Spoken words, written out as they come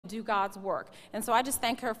do God's work. And so I just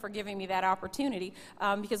thank her for giving me that opportunity,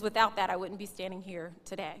 because without that, I wouldn't be standing here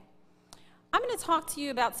today. I'm going to talk to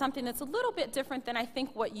you about something that's a little bit different than I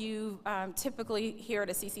think what you typically hear at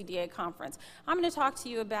a CCDA conference. I'm going to talk to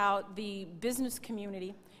you about the business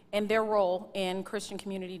community and their role in Christian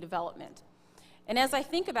community development. And as I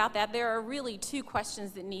think about that, there are really two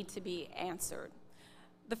questions that need to be answered.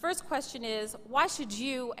 The first question is, why should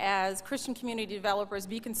you, as Christian community developers,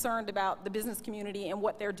 be concerned about the business community and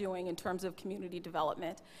what they're doing in terms of community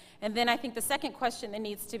development? And then I think the second question that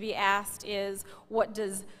needs to be asked is, why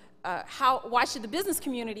should the business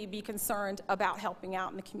community be concerned about helping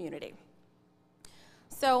out in the community?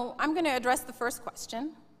 So I'm going to address the first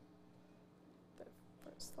question. The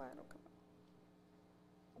first slide will come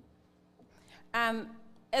up.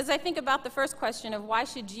 As I think about the first question of why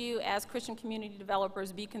should you, as Christian community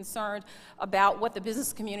developers, be concerned about what the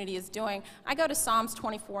business community is doing, I go to Psalms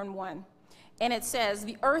 24:1, and it says,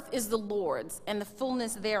 "The earth is the Lord's, and the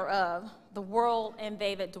fullness thereof, the world and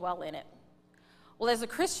they that dwell in it." Well, as a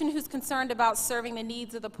Christian who's concerned about serving the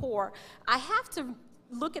needs of the poor, I have to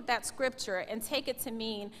look at that scripture and take it to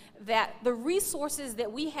mean that the resources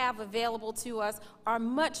that we have available to us are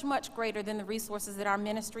much, much greater than the resources that our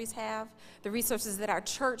ministries have, the resources that our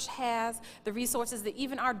church has, the resources that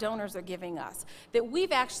even our donors are giving us. That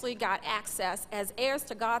we've actually got access, as heirs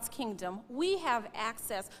to God's kingdom, we have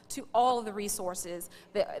access to all of the resources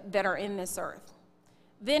that are in this earth.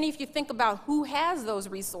 Then if you think about who has those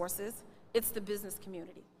resources, it's the business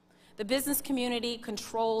community. The business community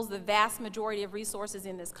controls the vast majority of resources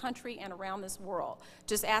in this country and around this world.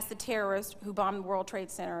 Just ask the terrorists who bombed the World Trade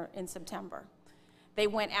Center in September. They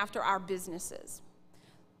went after our businesses.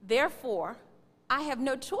 Therefore, I have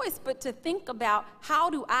no choice but to think about, how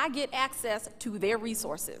do I get access to their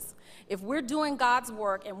resources? If we're doing God's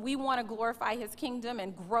work and we want to glorify his kingdom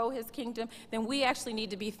and grow his kingdom, then we actually need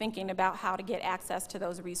to be thinking about how to get access to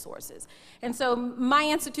those resources. And so my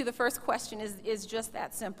answer to the first question is just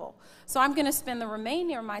that simple. So I'm going to spend the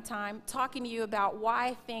remainder of my time talking to you about why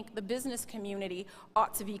I think the business community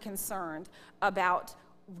ought to be concerned about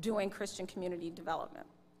doing Christian community development.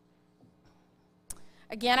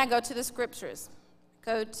 Again, I go to the scriptures.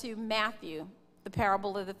 Go to Matthew, the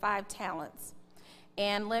parable of the 5 talents.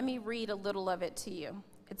 And let me read a little of it to you.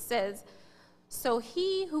 It says, "So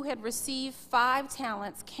he who had received 5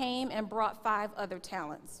 talents came and brought 5 other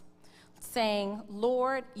talents, saying,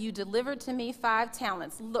 'Lord, you delivered to me 5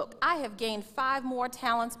 talents. Look, I have gained 5 more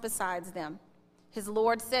talents besides them.' His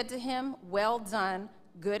Lord said to him, 'Well done,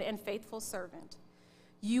 good and faithful servant.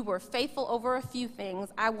 You were faithful over a few things.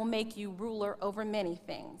 I will make you ruler over many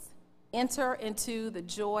things. Enter into the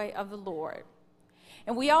joy of the Lord.'"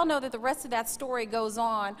 And we all know that the rest of that story goes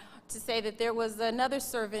on to say that there was another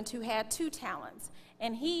servant who had 2 talents,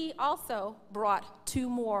 and he also brought 2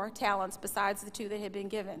 more talents besides the 2 that had been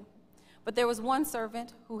given. But there was one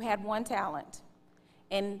servant who had 1 talent,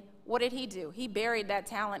 and what did he do? He buried that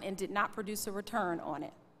talent and did not produce a return on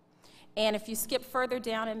it. And if you skip further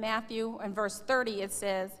down in Matthew, in verse 30, it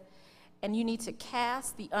says, "And you need to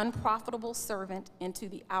cast the unprofitable servant into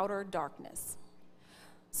the outer darkness."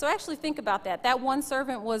 So actually think about that. That one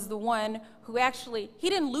servant was the one who he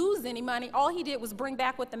didn't lose any money. All he did was bring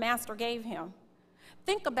back what the master gave him.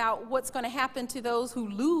 Think about what's going to happen to those who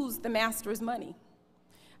lose the master's money.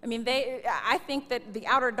 I mean, I think that the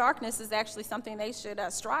outer darkness is actually something they should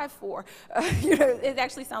strive for. It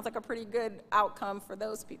actually sounds like a pretty good outcome for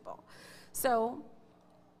those people. So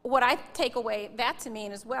what I take away that to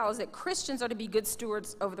mean as well is that Christians are to be good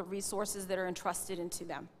stewards over the resources that are entrusted into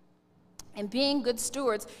them. And being good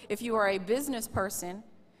stewards, if you are a business person,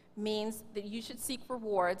 means that you should seek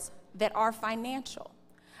rewards that are financial.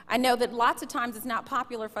 I know that lots of times it's not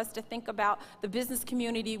popular for us to think about the business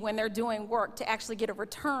community when they're doing work to actually get a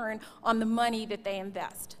return on the money that they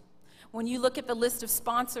invest. When you look at the list of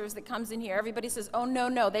sponsors that comes in here, everybody says, "Oh,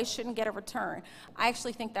 no, they shouldn't get a return." I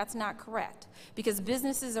actually think that's not correct, because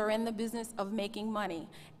businesses are in the business of making money,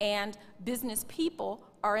 and business people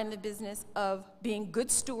are in the business of being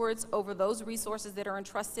good stewards over those resources that are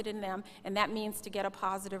entrusted in them, and that means to get a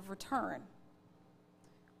positive return.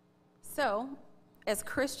 So, as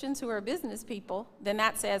Christians who are business people, then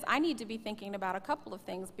that says I need to be thinking about a couple of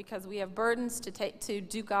things, because we have burdens to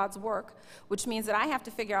do God's work, which means that I have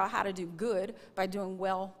to figure out how to do good by doing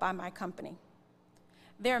well by my company.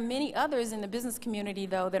 There are many others in the business community,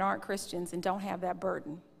 though, that aren't Christians and don't have that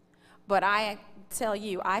burden. But I tell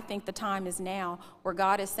you, I think the time is now where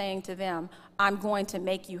God is saying to them, I'm going to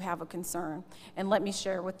make you have a concern. And let me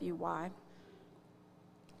share with you why.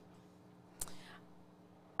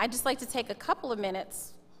 I'd just like to take a couple of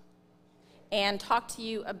minutes and talk to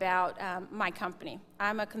you about my company.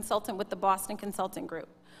 I'm a consultant with the Boston Consulting Group.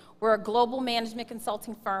 We're a global management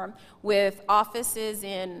consulting firm with offices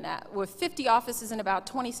with 50 offices in about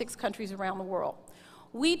 26 countries around the world.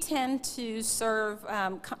 We tend to serve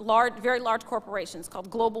very large corporations called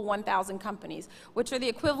Global 1000 companies, which are the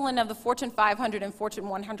equivalent of the Fortune 500 and Fortune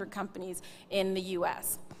 100 companies in the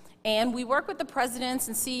US. And we work with the presidents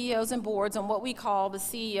and CEOs and boards on what we call the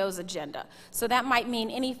CEO's agenda. So that might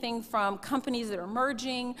mean anything from companies that are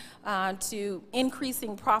merging to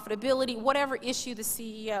increasing profitability, whatever issue the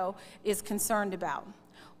CEO is concerned about.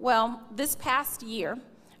 Well, this past year,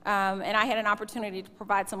 and I had an opportunity to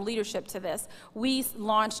provide some leadership to this, we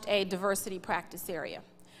launched a diversity practice area.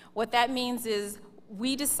 What that means is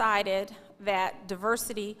we decided that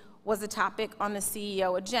diversity was a topic on the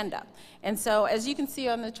CEO agenda. And so, as you can see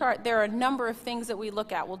on the chart, there are a number of things that we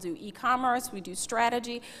look at. We'll do e-commerce, we do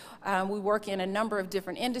strategy, we work in a number of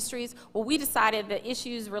different industries. Well, we decided that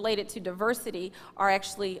issues related to diversity are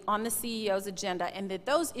actually on the CEO's agenda, and that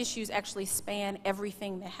those issues actually span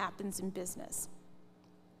everything that happens in business.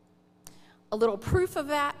 A little proof of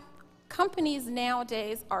that, companies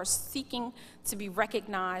nowadays are seeking to be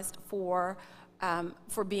recognized for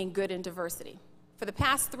being good in diversity. For the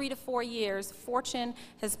past 3 to 4 years, Fortune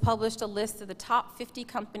has published a list of the top 50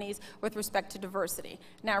 companies with respect to diversity.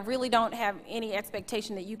 Now, I really don't have any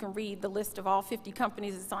expectation that you can read the list of all 50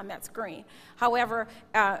 companies that's on that screen. However,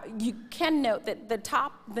 you can note that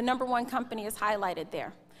the number one company is highlighted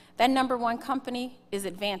there. That number one company is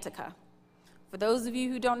Advantica. For those of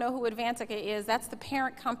you who don't know who Advantica is, that's the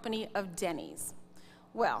parent company of Denny's.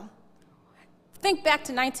 Well, think back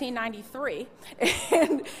to 1993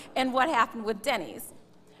 and what happened with Denny's,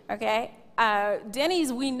 okay?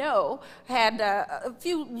 Denny's, we know, had a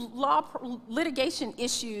few litigation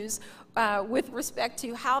issues with respect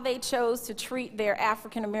to how they chose to treat their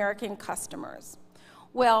African-American customers.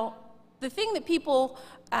 Well, the thing that people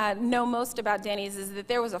know most about Denny's is that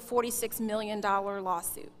there was a $46 million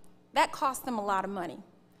lawsuit. That cost them a lot of money.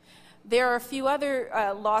 There are a few other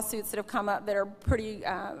lawsuits that have come up that are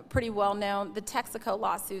pretty well known. The Texaco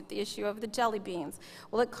lawsuit, the issue of the jelly beans.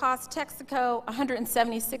 Well, it cost Texaco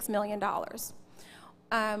 $176 million.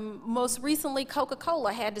 Most recently,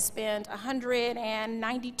 Coca-Cola had to spend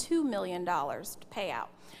 $192 million to pay out.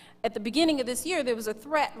 At the beginning of this year, there was a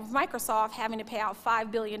threat of Microsoft having to pay out $5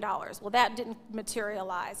 billion. Well, that didn't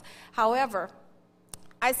materialize. However,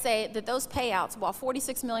 I say that those payouts, while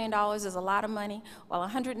 $46 million is a lot of money, while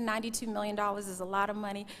 $192 million is a lot of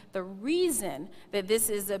money, the reason that this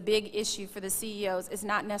is a big issue for the CEOs is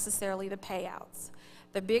not necessarily the payouts.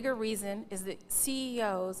 The bigger reason is that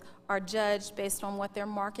CEOs are judged based on what their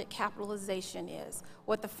market capitalization is,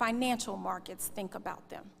 what the financial markets think about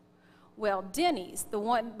them. Well, Denny's,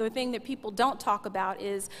 the thing that people don't talk about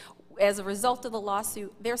is, as a result of the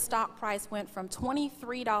lawsuit, their stock price went from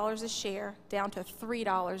 $23 a share down to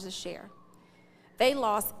 $3 a share. They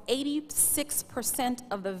lost 86%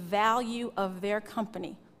 of the value of their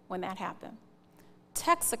company when that happened.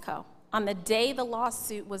 Texaco, on the day the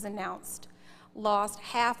lawsuit was announced, lost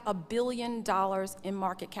 $500 million in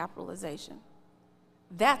market capitalization.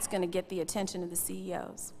 That's going to get the attention of the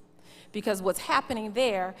CEOs. Because what's happening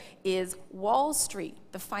there is Wall Street,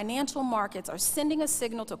 the financial markets, are sending a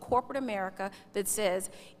signal to corporate America that says,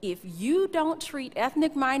 if you don't treat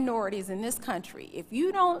ethnic minorities in this country, if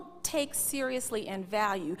you don't take seriously and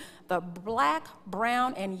value the black,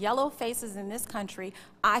 brown, and yellow faces in this country,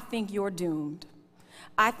 I think you're doomed.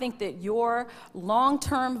 I think that your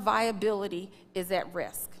long-term viability is at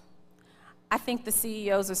risk. I think the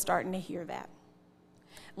CEOs are starting to hear that.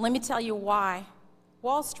 Let me tell you why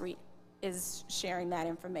Wall Street is sharing that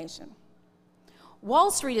information.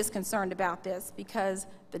 Wall Street is concerned about this because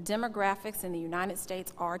the demographics in the United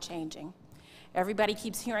States are changing. Everybody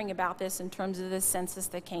keeps hearing about this in terms of the census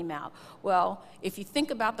that came out. Well, if you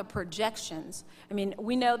think about the projections, I mean,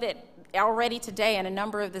 we know that already today in a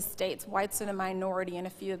number of the states, whites are the minority in a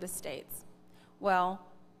few of the states. Well,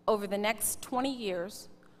 over the next 20 years,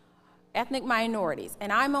 ethnic minorities,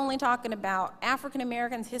 and I'm only talking about African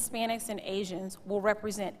Americans, Hispanics, and Asians, will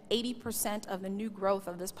represent 80% of the new growth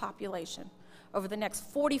of this population. Over the next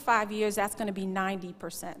 45 years, that's going to be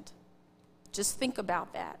 90%. Just think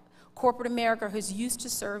about that. Corporate America, who's used to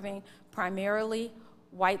serving primarily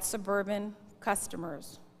white suburban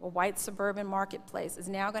customers, or white suburban marketplace, is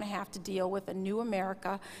now going to have to deal with a new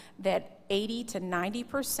America that 80 to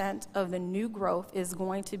 90% of the new growth is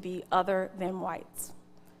going to be other than whites.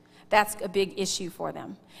 That's a big issue for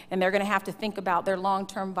them. And they're going to have to think about their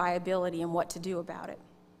long-term viability and what to do about it.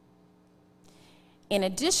 In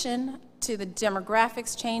addition to the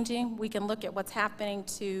demographics changing, we can look at what's happening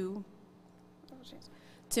to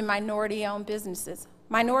to minority-owned businesses.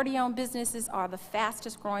 Minority-owned businesses are the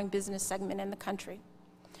fastest growing business segment in the country.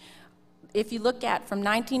 If you look at from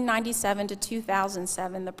 1997 to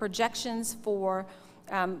 2007, the projections for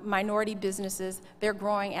minority businesses, they're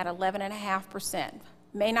growing at 11.5%.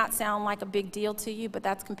 May not sound like a big deal to you, but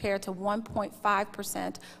that's compared to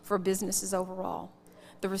 1.5% for businesses overall.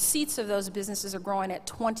 The receipts of those businesses are growing at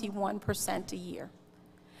 21% a year.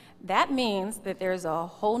 That means that there's a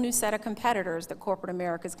whole new set of competitors that corporate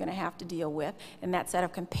America is going to have to deal with, and that set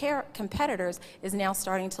of competitors is now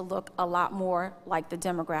starting to look a lot more like the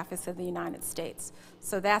demographics of the United States.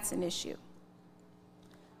 So that's an issue.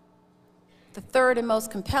 The third and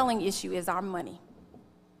most compelling issue is our money.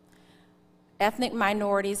 Ethnic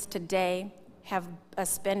minorities today have a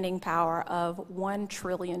spending power of $1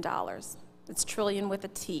 trillion. It's trillion with a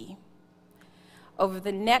T. Over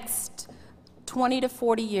the next 20 to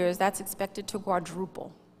 40 years, that's expected to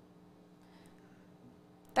quadruple.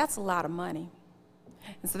 That's a lot of money.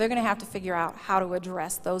 And so they're going to have to figure out how to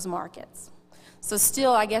address those markets. So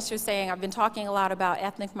still, I guess you're saying, I've been talking a lot about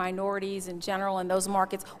ethnic minorities in general and those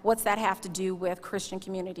markets. What's that have to do with Christian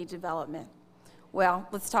community development? Well,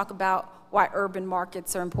 let's talk about why urban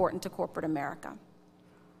markets are important to corporate America.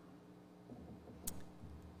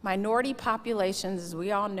 Minority populations, as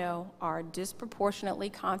we all know, are disproportionately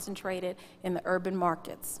concentrated in the urban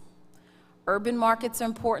markets. Urban markets are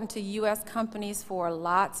important to U.S. companies for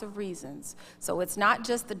lots of reasons. So it's not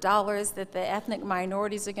just the dollars that the ethnic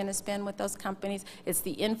minorities are going to spend with those companies, it's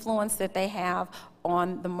the influence that they have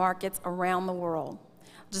on the markets around the world.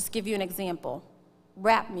 I'll just give you an example.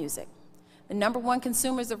 Rap music. The #1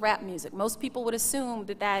 consumers of rap music. Most people would assume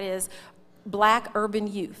that that is black urban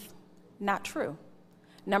youth. Not true.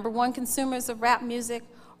 #1 consumers of rap music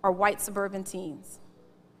are white suburban teens.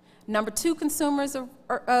 #2 consumers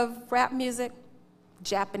of rap music,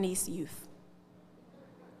 Japanese youth.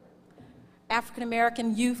 African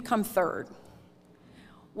American youth come third.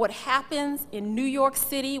 What happens in New York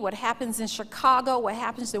City, what happens in Chicago, what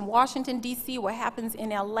happens in Washington, D.C., what happens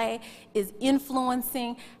in L.A. is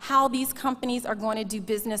influencing how these companies are going to do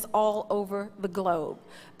business all over the globe.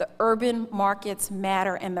 The urban markets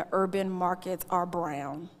matter, and the urban markets are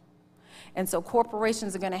brown. And so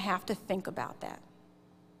corporations are going to have to think about that.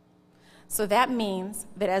 So that means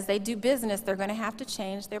that as they do business, they're going to have to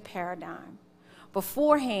change their paradigm.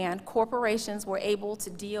 Beforehand, corporations were able to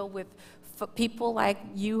deal with people like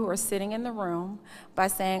you who are sitting in the room by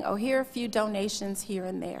saying, oh, here are a few donations here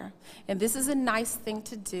and there. And this is a nice thing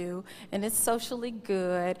to do, and it's socially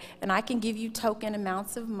good, and I can give you token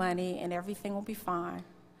amounts of money, and everything will be fine.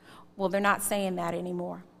 Well, they're not saying that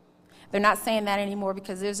anymore. They're not saying that anymore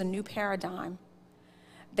because there's a new paradigm.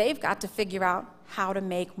 They've got to figure out how to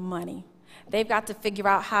make money. They've got to figure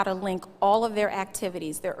out how to link all of their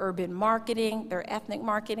activities, their urban marketing, their ethnic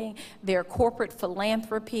marketing, their corporate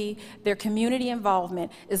philanthropy, their community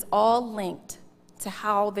involvement is all linked to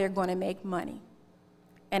how they're going to make money.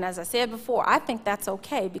 And as I said before, I think that's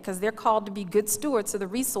okay because they're called to be good stewards of the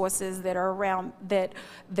resources that are around that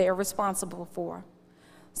they're responsible for.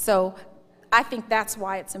 So I think that's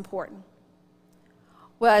why it's important.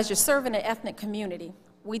 Well, as you're serving an ethnic community,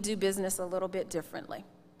 we do business a little bit differently.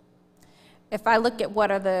 If I look at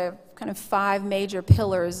what are the kind of 5 major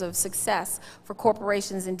pillars of success for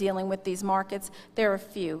corporations in dealing with these markets, there are a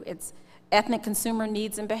few. It's ethnic consumer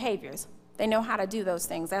needs and behaviors. They know how to do those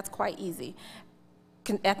things. That's quite easy.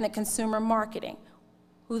 Ethnic consumer marketing,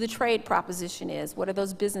 who the trade proposition is, what are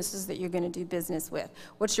those businesses that you're going to do business with,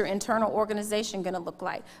 what's your internal organization going to look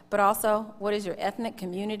like, but also what is your ethnic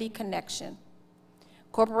community connection.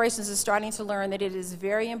 Corporations are starting to learn that it is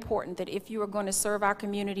very important that if you are going to serve our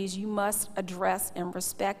communities, you must address and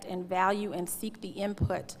respect and value and seek the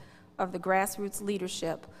input of the grassroots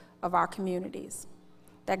leadership of our communities.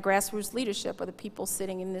 That grassroots leadership are the people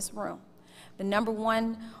sitting in this room. The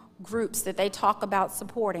 #1 groups that they talk about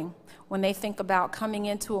supporting when they think about coming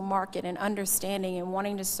into a market and understanding and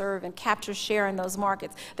wanting to serve and capture share in those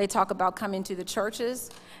markets, they talk about coming to the churches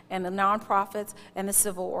and the nonprofits and the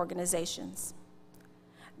civil organizations.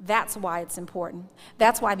 That's why it's important.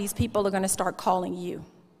 That's why these people are going to start calling you.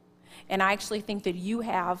 And I actually think that you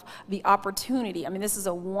have the opportunity. I mean, this is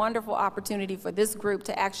a wonderful opportunity for this group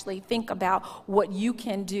to actually think about what you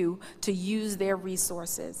can do to use their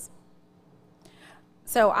resources.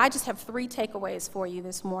 So I just have 3 takeaways for you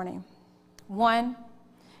this morning. 1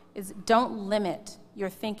 is don't limit your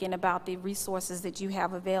thinking about the resources that you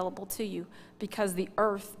have available to you because the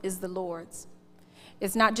earth is the Lord's.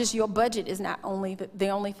 It's not just your budget is not only the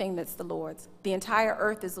only thing that's the Lord's. The entire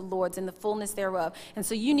earth is the Lord's and the fullness thereof. And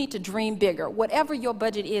so you need to dream bigger. Whatever your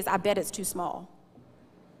budget is, I bet it's too small.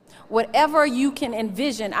 Whatever you can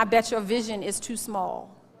envision, I bet your vision is too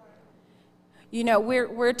small. You know,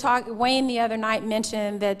 we're talking, Wayne the other night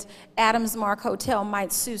mentioned that Adams Mark Hotel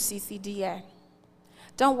might sue CCDA.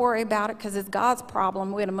 Don't worry about it, because it's God's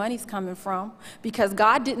problem where the money's coming from, because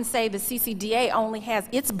God didn't say the CCDA only has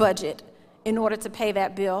its budget in order to pay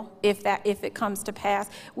that bill if it comes to pass.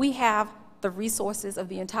 We have the resources of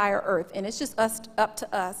the entire earth, and it's just up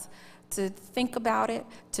to us to think about it,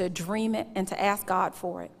 to dream it, and to ask God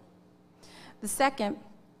for it. The second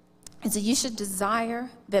is that you should desire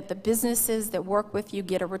that the businesses that work with you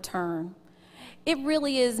get a return. It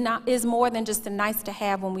really is more than just a nice to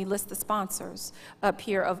have when we list the sponsors up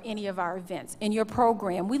here of any of our events. In your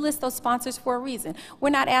program, we list those sponsors for a reason. We're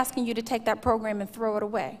not asking you to take that program and throw it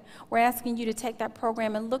away. We're asking you to take that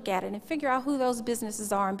program and look at it and figure out who those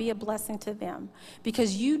businesses are and be a blessing to them,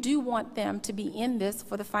 because you do want them to be in this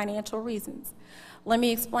for the financial reasons. Let me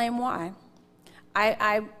explain why.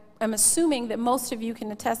 I'm assuming that most of you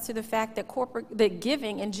can attest to the fact that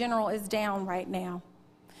giving in general is down right now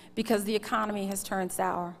because the economy has turned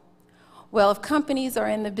sour. Well, if companies are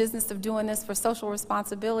in the business of doing this for social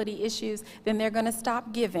responsibility issues, then they're going to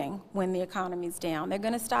stop giving when the economy's down. They're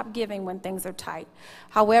going to stop giving when things are tight.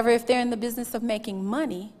 However, if they're in the business of making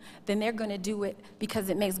money, then they're going to do it because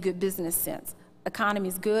it makes good business sense.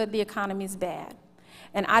 Economy's good, the economy's bad.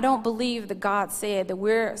 And I don't believe that God said that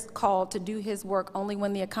we're called to do his work only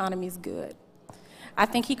when the economy's good. I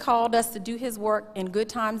think he called us to do his work in good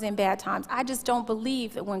times and bad times. I just don't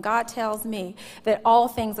believe that when God tells me that all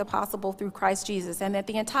things are possible through Christ Jesus and that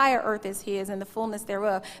the entire earth is his and the fullness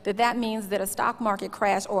thereof, that means that a stock market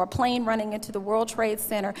crash or a plane running into the World Trade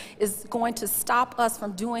Center is going to stop us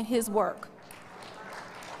from doing his work.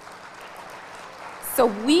 So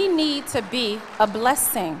we need to be a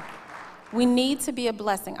blessing. We need to be a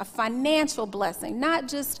blessing, a financial blessing, not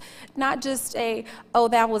just a, oh,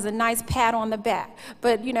 that was a nice pat on the back.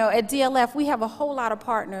 But, you know, at DLF, we have a whole lot of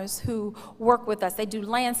partners who work with us. They do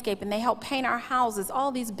landscape, and they help paint our houses,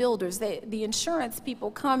 all these builders. The insurance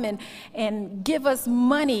people come and give us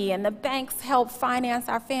money, and the banks help finance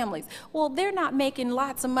our families. Well, they're not making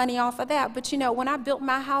lots of money off of that. But, you know, when I built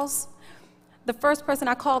my house, the first person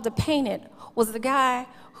I called to paint it was the guy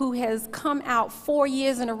who has come out 4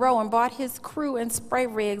 years in a row and bought his crew and spray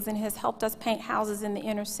rigs and has helped us paint houses in the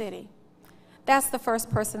inner city. That's the first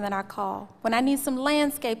person that I call. When I need some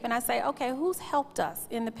landscape and I say, okay, who's helped us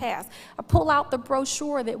in the past? I pull out the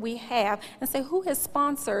brochure that we have and say, who has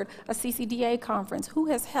sponsored a CCDA conference? Who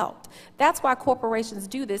has helped? That's why corporations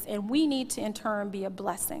do this, and we need to in turn be a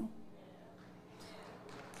blessing.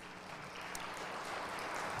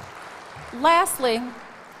 Lastly,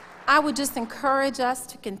 I would just encourage us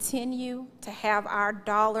to continue to have our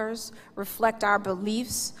dollars reflect our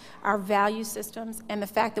beliefs, our value systems, and the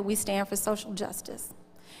fact that we stand for social justice.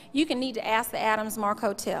 You can need to ask the Adams Mark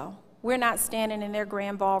Hotel. We're not standing in their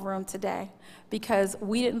grand ballroom today because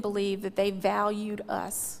we didn't believe that they valued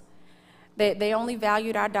us. They only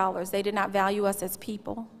valued our dollars. They did not value us as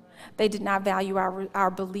people. They did not value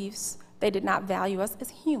our beliefs. They did not value us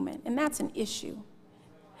as human, and that's an issue.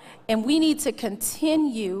 And we need to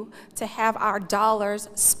continue to have our dollars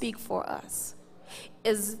speak for us.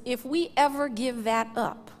 If we ever give that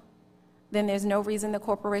up, then there's no reason the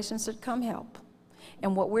corporations should come help.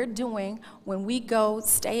 And what we're doing when we go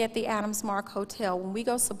stay at the Adams Mark Hotel, when we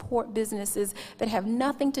go support businesses that have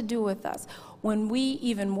nothing to do with us, when we,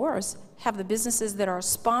 even worse, have the businesses that are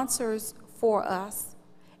sponsors for us,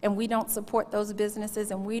 and we don't support those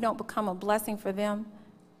businesses and we don't become a blessing for them,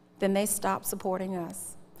 then they stop supporting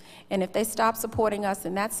us. And if they stop supporting us,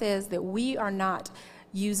 then that says that we are not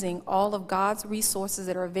using all of God's resources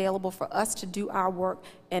that are available for us to do our work,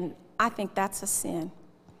 and I think that's a sin.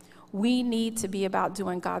 We need to be about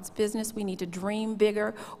doing God's business. We need to dream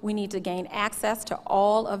bigger. We need to gain access to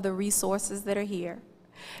all of the resources that are here.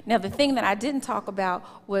 Now, the thing that I didn't talk about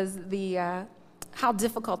was how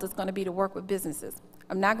difficult it's going to be to work with businesses.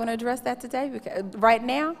 I'm not going to address that today because right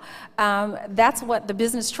now, that's what the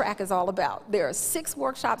business track is all about. There are 6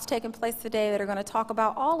 workshops taking place today that are going to talk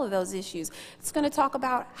about all of those issues. It's going to talk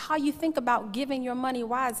about how you think about giving your money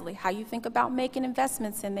wisely, how you think about making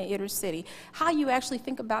investments in the inner city, how you actually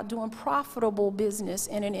think about doing profitable business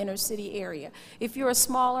in an inner city area. If you're a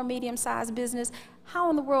small or medium-sized business, how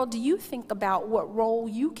in the world do you think about what role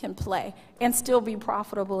you can play and still be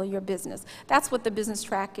profitable in your business? That's what the business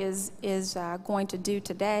track is going to do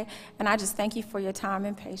today, and I just thank you for your time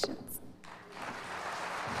and patience.